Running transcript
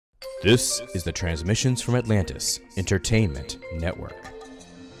This is the Transmissions from Atlantis Entertainment Network.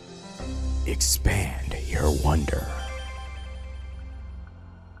 Expand your wonder.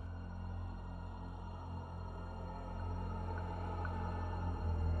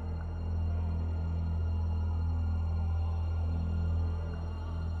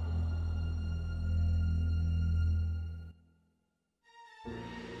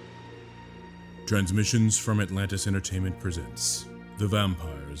 Transmissions from Atlantis Entertainment presents The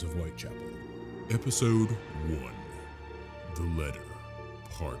Vampires of Whitechapel, Episode 1, The Letter,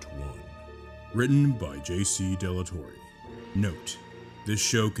 Part 1. Written by J.C. Della Torre. Note, this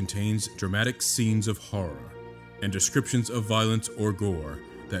show contains dramatic scenes of horror and descriptions of violence or gore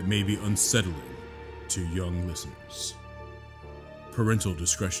that may be unsettling to young listeners. Parental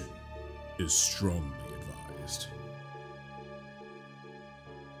discretion is strongly advised.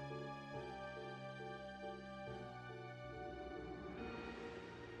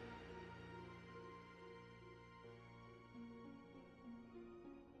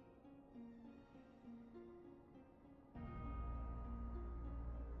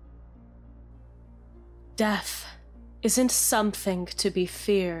 Death isn't something to be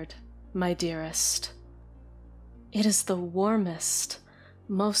feared, my dearest. It is the warmest,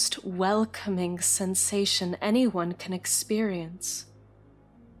 most welcoming sensation anyone can experience.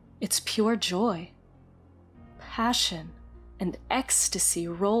 It's pure joy, passion, and ecstasy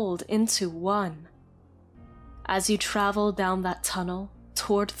rolled into one. As you travel down that tunnel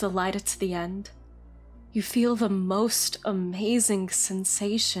toward the light at the end, you feel the most amazing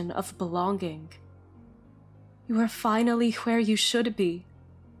sensation of belonging. You are finally where you should be.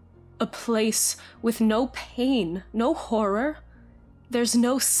 A place with no pain, no horror. There's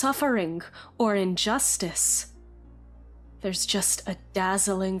no suffering or injustice. There's just a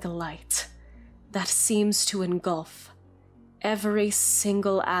dazzling light that seems to engulf every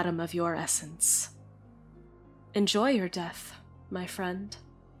single atom of your essence. Enjoy your death, my friend.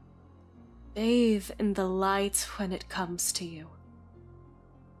 Bathe in the light when it comes to you.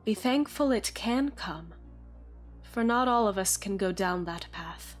 Be thankful it can come. For not all of us can go down that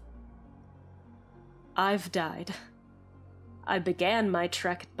path. I've died. I began my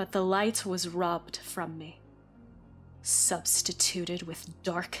trek, but the light was robbed from me. Substituted with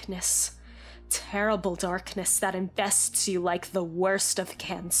darkness. Terrible darkness that invests you like the worst of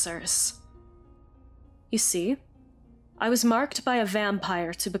cancers. You see, I was marked by a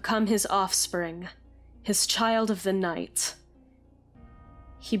vampire to become his offspring, his child of the night.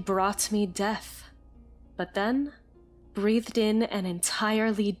 He brought me death, but then breathed in an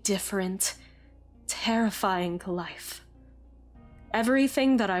entirely different, terrifying life.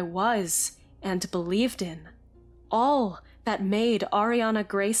 Everything that I was and believed in, all that made Arianna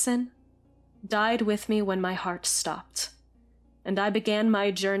Grayson, died with me when my heart stopped, and I began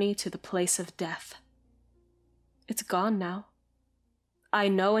my journey to the place of death. It's gone now. I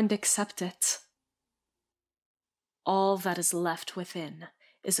know and accept it. All that is left within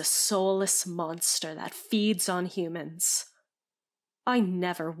is a soulless monster that feeds on humans. I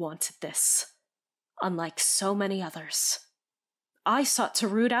never wanted this, unlike so many others. I sought to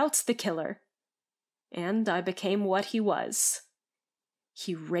root out the killer, and I became what he was.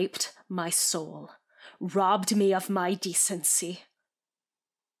 He raped my soul, robbed me of my decency,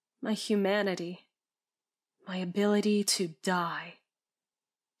 my humanity, my ability to die,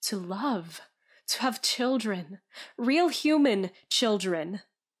 to love, to have children, real human children.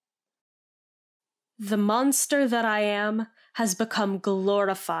 The monster that I am has become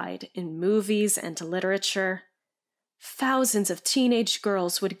glorified in movies and literature. Thousands of teenage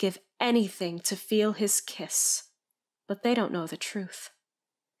girls would give anything to feel his kiss, but they don't know the truth.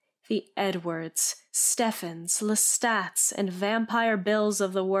 The Edwards, Steffens, Lestats, and Vampire Bills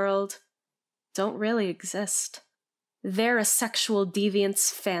of the world don't really exist. They're a sexual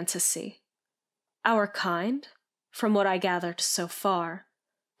deviant's fantasy. Our kind, from what I gathered so far,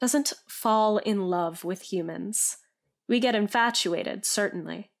 doesn't fall in love with humans. We get infatuated,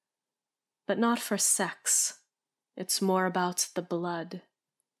 certainly, but not for sex. It's more about the blood.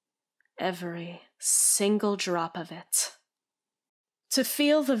 Every single drop of it. To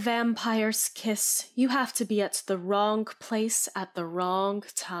feel the vampire's kiss, you have to be at the wrong place at the wrong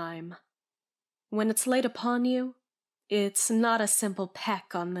time. When it's laid upon you, it's not a simple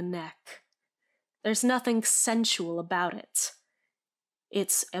peck on the neck. There's nothing sensual about it.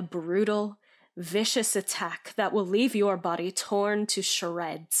 It's a brutal, vicious attack that will leave your body torn to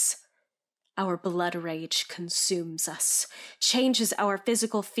shreds. Our blood rage consumes us, changes our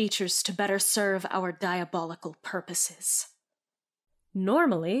physical features to better serve our diabolical purposes.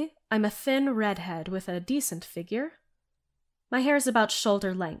 Normally, I'm a thin redhead with a decent figure. My hair's about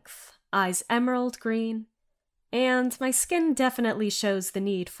shoulder length, eyes emerald green, and my skin definitely shows the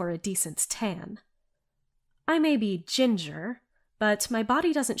need for a decent tan. I may be ginger, but my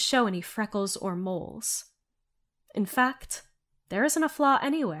body doesn't show any freckles or moles. In fact, there isn't a flaw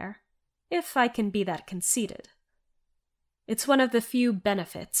anywhere, if I can be that conceited. It's one of the few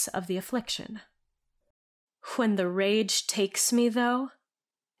benefits of the affliction. When the rage takes me, though,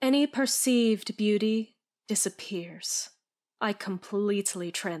 any perceived beauty disappears. I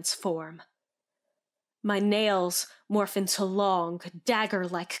completely transform. My nails morph into long,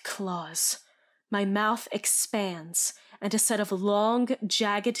 dagger-like claws. My mouth expands, and a set of long,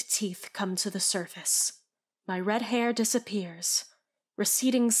 jagged teeth come to the surface. My red hair disappears,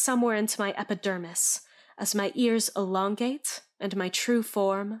 receding somewhere into my epidermis, as my ears elongate and my true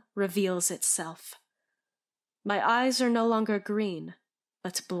form reveals itself. My eyes are no longer green,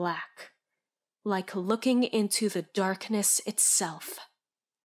 but black, like looking into the darkness itself.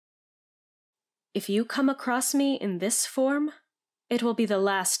 If you come across me in this form, it will be the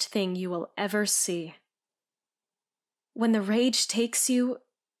last thing you will ever see. When the rage takes you,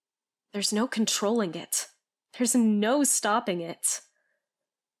 there's no controlling it. There's no stopping it.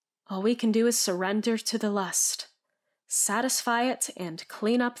 All we can do is surrender to the lust, satisfy it, and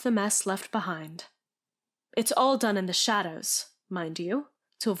clean up the mess left behind. It's all done in the shadows, mind you,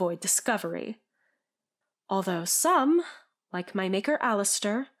 to avoid discovery. Although some, like my maker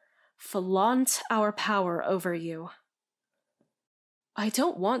Allister, flaunt our power over you. I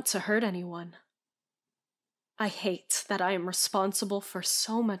don't want to hurt anyone. I hate that I am responsible for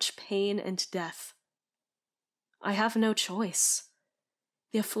so much pain and death. I have no choice.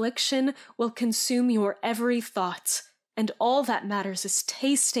 The affliction will consume your every thought, and all that matters is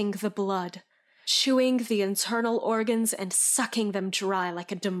tasting the blood, chewing the internal organs and sucking them dry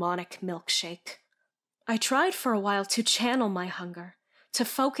like a demonic milkshake. I tried for a while to channel my hunger, to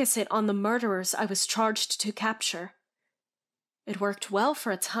focus it on the murderers I was charged to capture. It worked well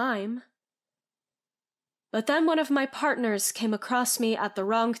for a time. But then one of my partners came across me at the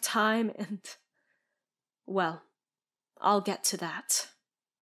wrong time and... well, I'll get to that.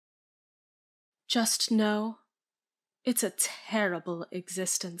 Just know, it's a terrible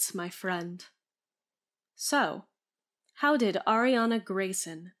existence, my friend. So, how did Arianna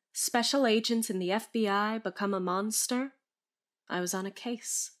Grayson, special agent in the FBI, become a monster? I was on a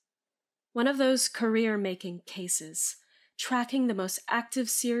case. One of those career-making cases, tracking the most active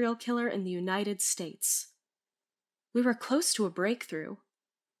serial killer in the United States. We were close to a breakthrough,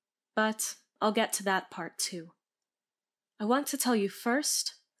 but I'll get to that part too. I want to tell you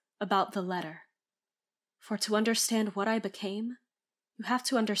first about the letter. For to understand what I became, you have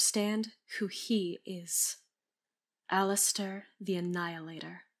to understand who he is. Allister the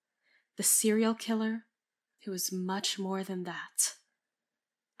Annihilator, the serial killer who is much more than that.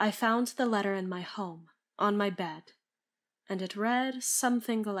 I found the letter in my home, on my bed, and it read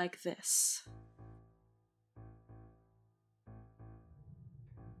something like this.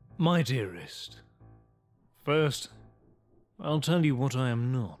 My dearest, first, I'll tell you what I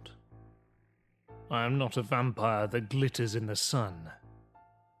am not. I am not a vampire that glitters in the sun.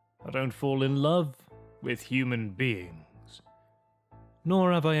 I don't fall in love with human beings,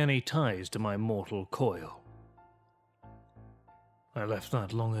 nor have I any ties to my mortal coil. I left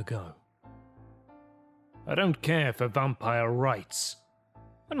that long ago. I don't care for vampire rights.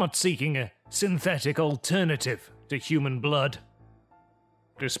 I'm not seeking a synthetic alternative to human blood.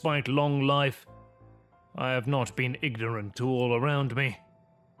 Despite long life, I have not been ignorant to all around me.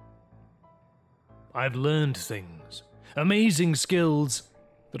 I've learned things, amazing skills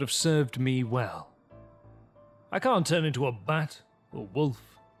that have served me well. I can't turn into a bat or wolf.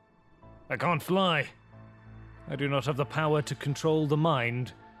 I can't fly. I do not have the power to control the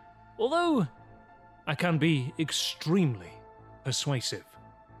mind, although I can be extremely persuasive.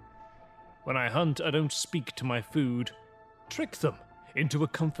 When I hunt, I don't speak to my food, trick them into a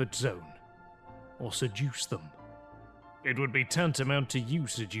comfort zone, or seduce them. It would be tantamount to you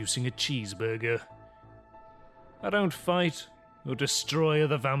seducing a cheeseburger. I don't fight or destroy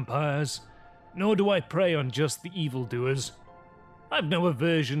other vampires, nor do I prey on just the evildoers. I've no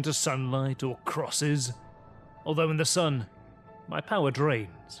aversion to sunlight or crosses, although in the sun, my power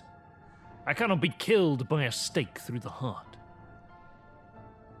drains. I cannot be killed by a stake through the heart.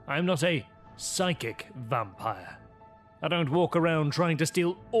 I am not a psychic vampire. I don't walk around trying to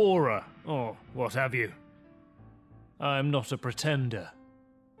steal aura, or what have you. I am not a pretender,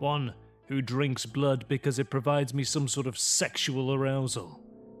 one who drinks blood because it provides me some sort of sexual arousal.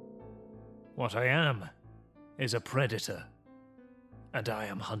 What I am is a predator, and I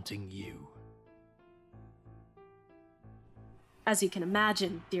am hunting you. As you can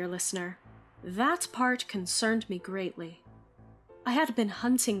imagine, dear listener, that part concerned me greatly. I had been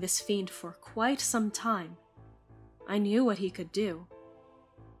hunting this fiend for quite some time. I knew what he could do.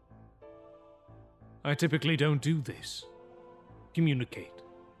 I typically don't do this. Communicate.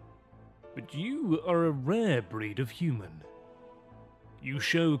 But you are a rare breed of human. You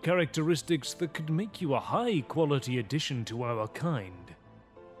show characteristics that could make you a high-quality addition to our kind.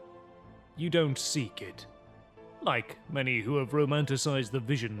 You don't seek it, like many who have romanticized the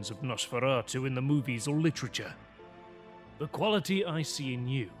visions of Nosferatu in the movies or literature. The quality I see in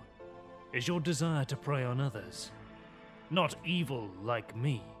you is your desire to prey on others. Not evil like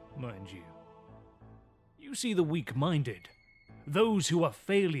me, mind you. You see the weak-minded, those who are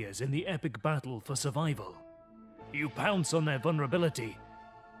failures in the epic battle for survival. You pounce on their vulnerability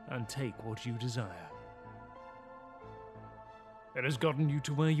and take what you desire. It has gotten you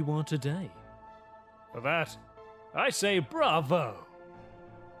to where you are today. For that, I say bravo!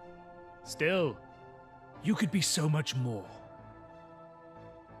 Still, you could be so much more.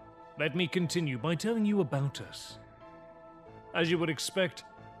 Let me continue by telling you about us. As you would expect,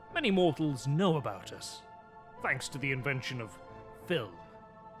 many mortals know about us, thanks to the invention of film.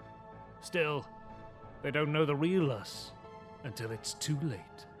 Still, they don't know the real us until it's too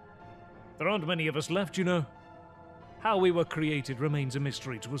late. There aren't many of us left, you know. How we were created remains a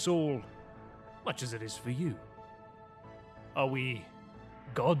mystery to us all, much as it is for you. Are we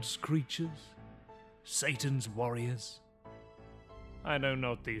God's creatures? Satan's warriors? I know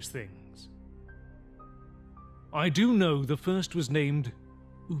not these things. I do know the first was named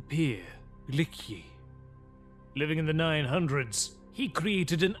Upir Glikyi. Living in the 900s, he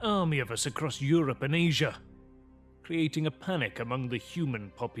created an army of us across Europe and Asia, creating a panic among the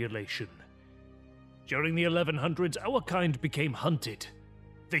human population. During the 1100s, our kind became hunted.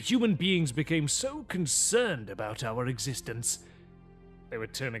 The human beings became so concerned about our existence, they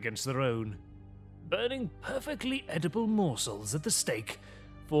would turn against their own, burning perfectly edible morsels at the stake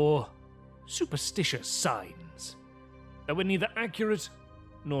for superstitious signs that were neither accurate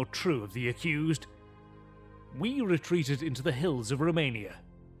nor true of the accused. We retreated into the hills of Romania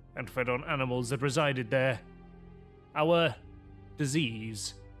and fed on animals that resided there. Our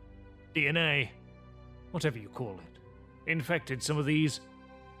disease, DNA, whatever you call it, infected some of these,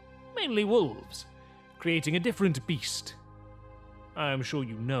 mainly wolves, creating a different beast. I am sure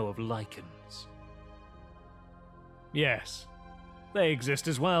you know of lichens. Yes, they exist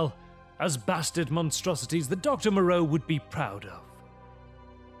as well, as bastard monstrosities that Dr. Moreau would be proud of.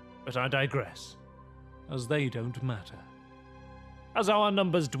 But I digress, as they don't matter. As our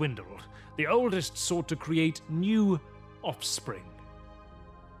numbers dwindled, the oldest sought to create new offspring.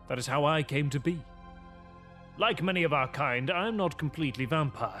 That is how I came to be. Like many of our kind, I am not completely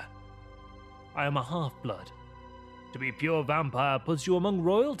vampire. I am a half-blood. To be pure vampire puts you among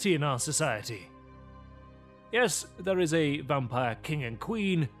royalty in our society. Yes, there is a vampire king and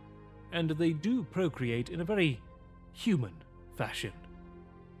queen, and they do procreate in a very human fashion.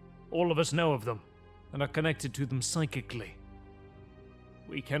 All of us know of them, and are connected to them psychically.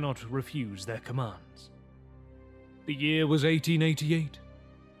 We cannot refuse their commands. The year was 1888.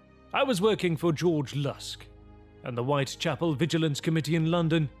 I was working for George Lusk and the Whitechapel Vigilance Committee in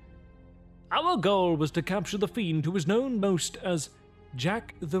London. Our goal was to capture the fiend who was known most as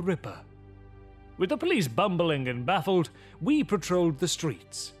Jack the Ripper. With the police bumbling and baffled, we patrolled the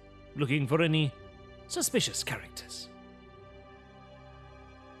streets, looking for any suspicious characters.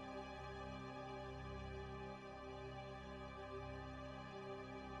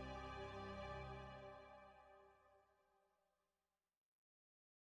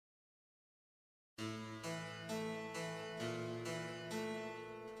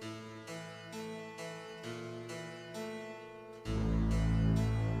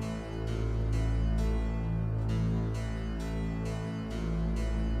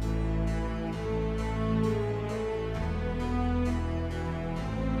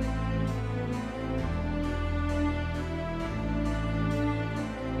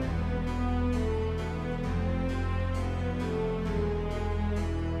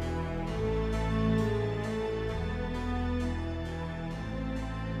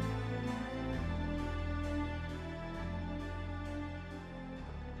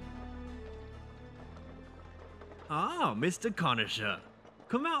 Ah, Mr. Connacher.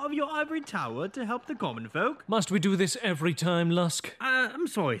 Come out of your ivory tower to help the common folk? Must we do this every time, Lusk? I'm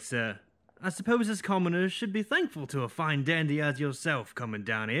sorry, sir. I suppose us commoners should be thankful to a fine dandy as yourself coming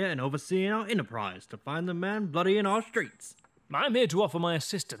down here and overseeing our enterprise to find the man bloody in our streets. I'm here to offer my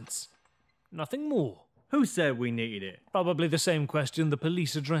assistance. Nothing more. Who said we needed it? Probably the same question the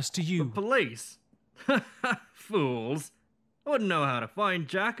police addressed to you. The police? Fools. I wouldn't know how to find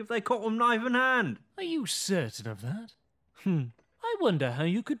Jack if they caught him knife in hand. Are you certain of that? I wonder how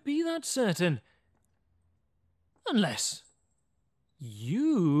you could be that certain. Unless...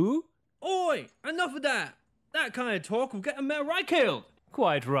 you... Oi! Enough of that! That kind of talk will get a mare right killed.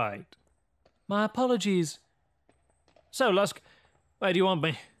 Quite right. My apologies. So, Lusk, where do you want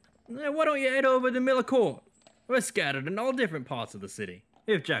me? Why don't you head over to Miller Court? We're scattered in all different parts of the city.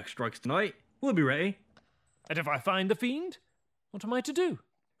 If Jack strikes tonight, we'll be ready. And if I find the fiend, what am I to do?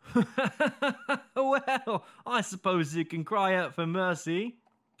 Well, I suppose you can cry out for mercy.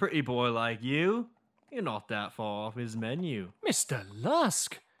 Pretty boy like you. You're not that far off his menu. Mr.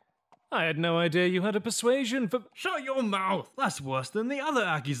 Lusk! I had no idea you had a persuasion for... Shut your mouth! That's worse than the other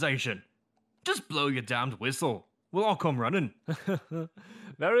accusation. Just blow your damned whistle. We'll all come running.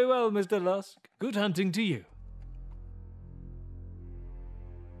 Very well, Mr. Lusk. Good hunting to you.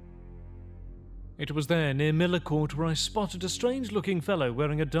 It was there, near Miller Court, where I spotted a strange-looking fellow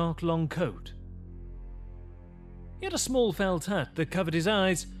wearing a dark, long coat. He had a small felt hat that covered his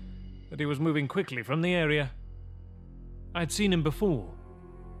eyes, but he was moving quickly from the area. I'd seen him before,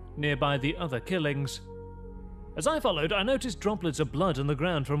 nearby the other killings. As I followed, I noticed droplets of blood on the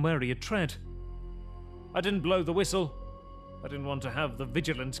ground from where he had tread. I didn't blow the whistle. I didn't want to have the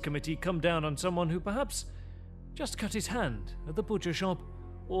Vigilance Committee come down on someone who perhaps just cut his hand at the butcher shop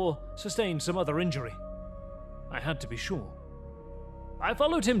or sustained some other injury. I had to be sure. I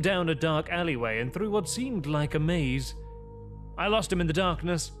followed him down a dark alleyway and through what seemed like a maze. I lost him in the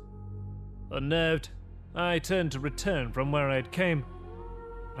darkness. Unnerved, I turned to return from where I had came.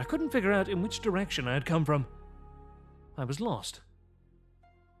 I couldn't figure out in which direction I had come from. I was lost.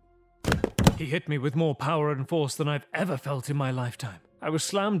 He hit me with more power and force than I've ever felt in my lifetime. I was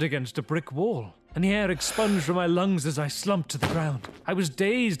slammed against a brick wall, and the air expunged from my lungs as I slumped to the ground. I was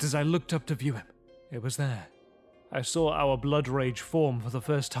dazed as I looked up to view him. It was there. I saw our blood rage form for the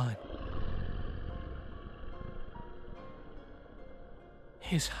first time.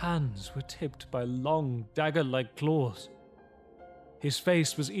 His hands were tipped by long, dagger-like claws. His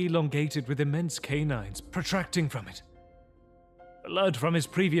face was elongated with immense canines protracting from it. Blood from his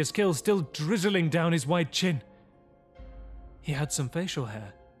previous kill still drizzling down his white chin. He had some facial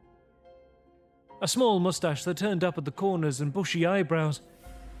hair. A small mustache that turned up at the corners and bushy eyebrows.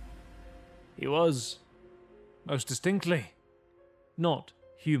 He was, most distinctly, not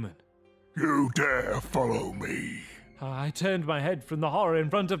human. You dare follow me? I turned my head from the horror in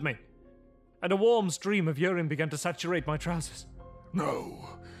front of me, and a warm stream of urine began to saturate my trousers. No,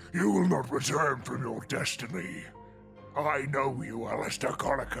 you will not return from your destiny. I know you, Allister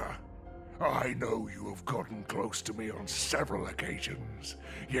Connacher. I know you have gotten close to me on several occasions,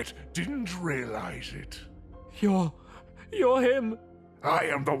 yet didn't realize it. You're him. I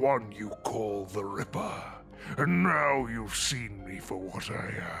am the one you call the Ripper, and now you've seen me for what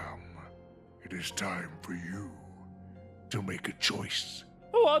I am. It is time for you to make a choice.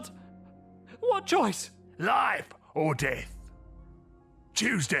 What? What choice? Life or death.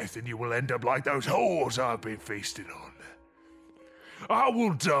 Choose death and you will end up like those whores I've been feasting on. I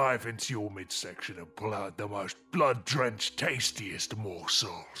will dive into your midsection and pull out the most blood-drenched, tastiest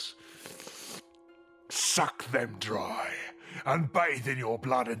morsels. Suck them dry and bathe in your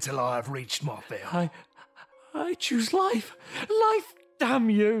blood until I have reached my fill. I choose life. Life, damn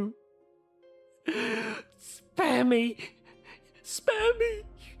you. Spare me. Spare me,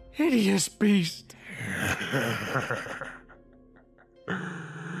 hideous beast.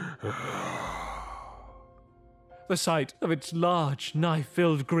 The sight of its large,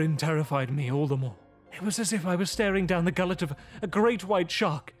 knife-filled grin terrified me all the more. It was as if I was staring down the gullet of a great white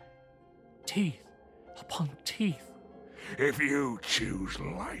shark. Teeth upon teeth. If you choose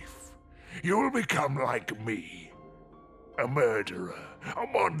life, you will become like me. A murderer, a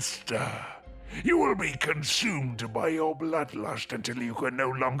monster. You will be consumed by your bloodlust until you can no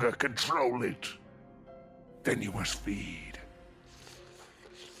longer control it. Then you must feed.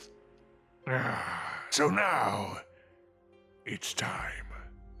 So now, it's time.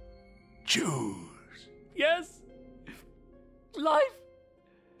 Choose. Yes. Life.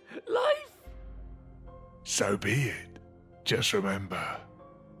 Life. So be it. Just remember,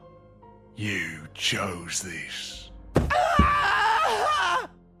 you chose this.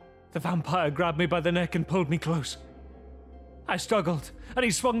 The vampire grabbed me by the neck and pulled me close. I struggled, and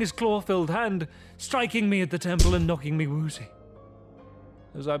he swung his claw-filled hand, striking me at the temple and knocking me woozy.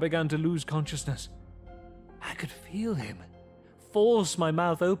 As I began to lose consciousness, I could feel him force my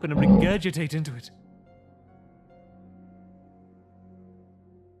mouth open and regurgitate into it.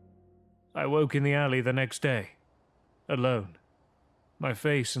 I woke in the alley the next day, alone, my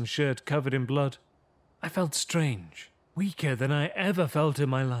face and shirt covered in blood. I felt strange weaker than I ever felt in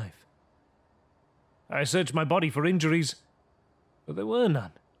my life. I searched my body for injuries, but there were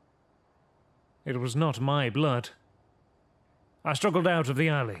none. It was not my blood. I struggled out of the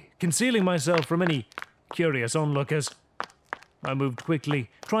alley, concealing myself from any curious onlookers. I moved quickly,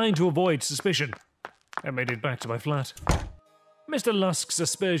 trying to avoid suspicion. I made it back to my flat. Mr. Lusk's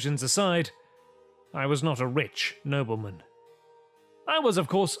aspersions aside, I was not a rich nobleman. I was, of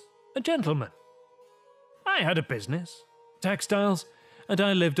course, a gentleman. I had a business, textiles, and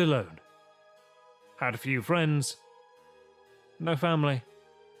I lived alone. Had a few friends, no family.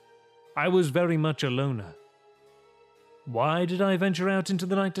 I was very much a loner. Why did I venture out into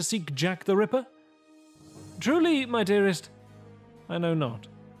the night to seek Jack the Ripper? Truly, my dearest, I know not.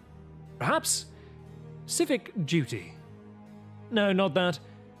 Perhaps civic duty. No, not that.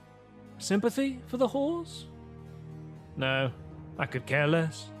 Sympathy for the whores? No, I could care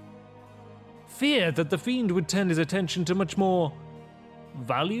less. Fear that the fiend would turn his attention to much more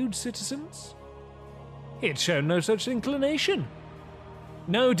valued citizens? He had shown no such inclination.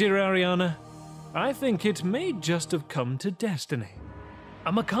 No, dear Arianna, I think it may just have come to destiny.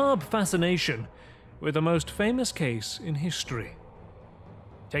 A macabre fascination with the most famous case in history,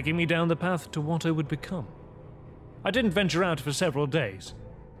 taking me down the path to what I would become. I didn't venture out for several days.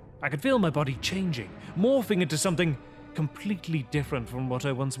 I could feel my body changing, morphing into something completely different from what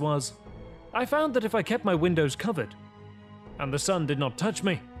I once was. I found that if I kept my windows covered, and the sun did not touch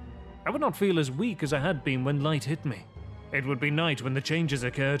me, I would not feel as weak as I had been when light hit me. It would be night when the changes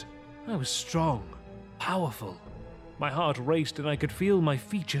occurred. I was strong, powerful. My heart raced and I could feel my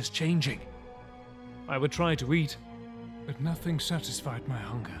features changing. I would try to eat, but nothing satisfied my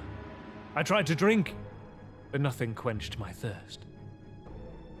hunger. I tried to drink, but nothing quenched my thirst.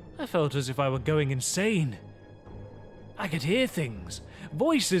 I felt as if I were going insane. I could hear things,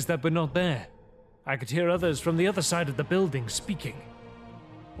 voices that were not there. I could hear others from the other side of the building speaking.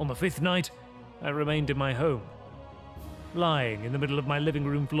 On the 5th night, I remained in my home, lying in the middle of my living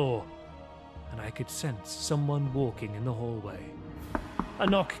room floor, and I could sense someone walking in the hallway. A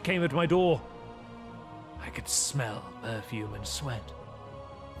knock came at my door. I could smell perfume and sweat.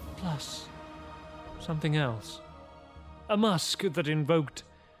 Plus, something else. A musk that invoked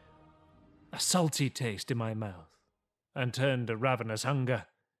a salty taste in my mouth and turned a ravenous hunger.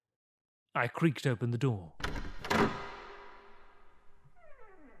 I creaked open the door.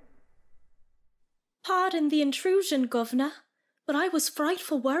 Pardon the intrusion, Governor, but I was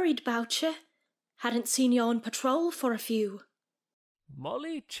frightful worried about you. Hadn't seen you on patrol for a few.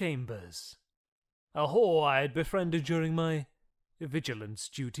 Molly Chambers, a whore I had befriended during my vigilance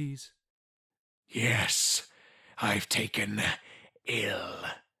duties. Yes, I've taken ill.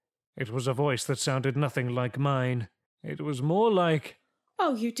 It was a voice that sounded nothing like mine. It was more like...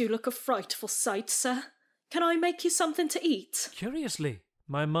 Oh, you do look a frightful sight, sir. Can I make you something to eat? Curiously,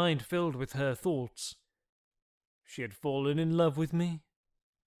 my mind filled with her thoughts. She had fallen in love with me.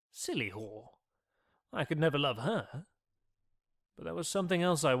 Silly whore. I could never love her. But there was something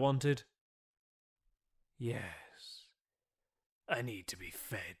else I wanted. Yes, I need to be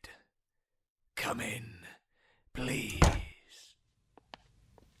fed. Come in, please.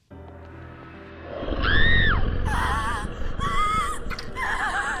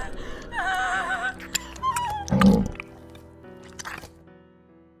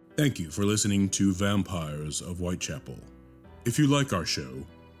 Thank you for listening to Vampires of Whitechapel. If you like our show,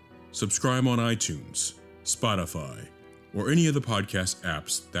 subscribe on iTunes, Spotify, or any of the podcast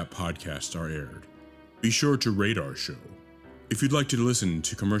apps that podcasts are aired. Be sure to rate our show. If you'd like to listen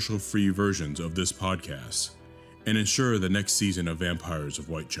to commercial-free versions of this podcast and ensure the next season of Vampires of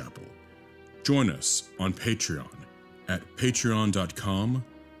Whitechapel, join us on Patreon at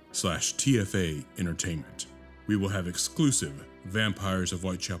patreon.com/TFA Entertainment. We will have exclusive Vampires of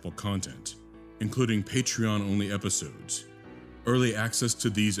Whitechapel content, including Patreon-only episodes, early access to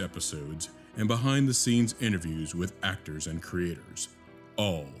these episodes, and behind-the-scenes interviews with actors and creators,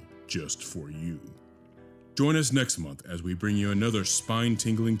 all just for you. Join us next month as we bring you another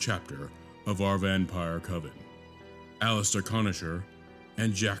spine-tingling chapter of our vampire coven. Allister Connacher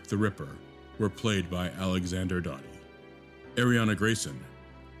and Jack the Ripper were played by Alexander Doddy. Arianna Grayson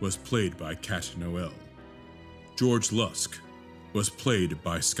was played by Katte Noel. George Lusk was played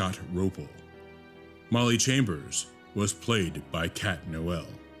by Scott Roepel. Molly Chambers was played by Katte Noel.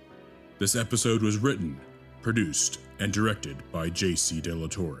 This episode was written, produced, and directed by J.C. De La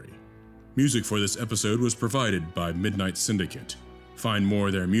Torre. Music for this episode was provided by Midnight Syndicate. Find more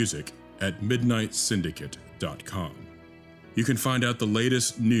of their music at midnightsyndicate.com. You can find out the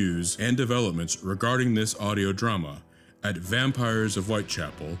latest news and developments regarding this audio drama at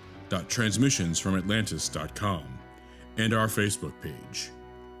vampiresofwhitechapel.transmissionsfromatlantis.com and our Facebook page.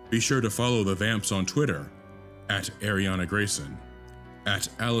 Be sure to follow the Vamps on Twitter at Arianna Grayson, at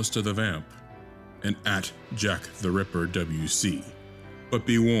Allister the Vamp, and at Jack the Ripper WC. But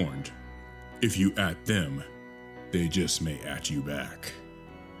be warned, if you at them, they just may at you back.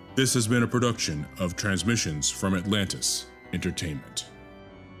 This has been a production of Transmissions from Atlantis Entertainment.